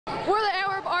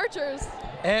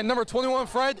And number 21,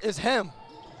 Fred, is him.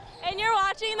 And you're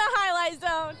watching the Highlight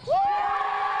Zone.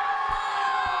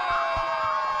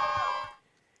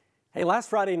 Hey, last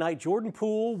Friday night, Jordan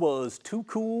Poole was too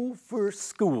cool for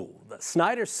school. The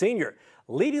Snyder senior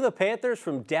leading the Panthers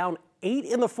from down 8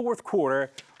 in the fourth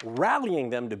quarter,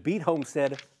 rallying them to beat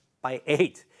Homestead by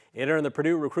 8. It earned the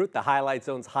Purdue recruit the Highlight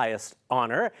Zone's highest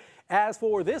honor. As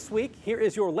for this week, here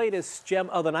is your latest Gem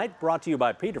of the Night, brought to you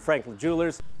by Peter Franklin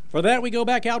Jewelers. For that, we go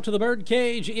back out to the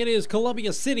birdcage. It is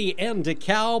Columbia City and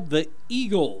DeKalb, the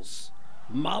Eagles.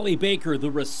 Molly Baker, the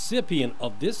recipient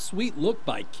of this sweet look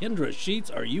by Kyndra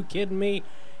Sheets. Are you kidding me?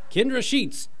 Kyndra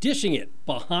Sheets dishing it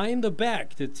behind the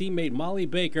back to teammate Molly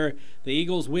Baker. The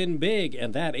Eagles win big,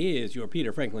 and that is your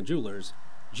Peter Franklin Jewelers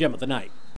Gem of the Night.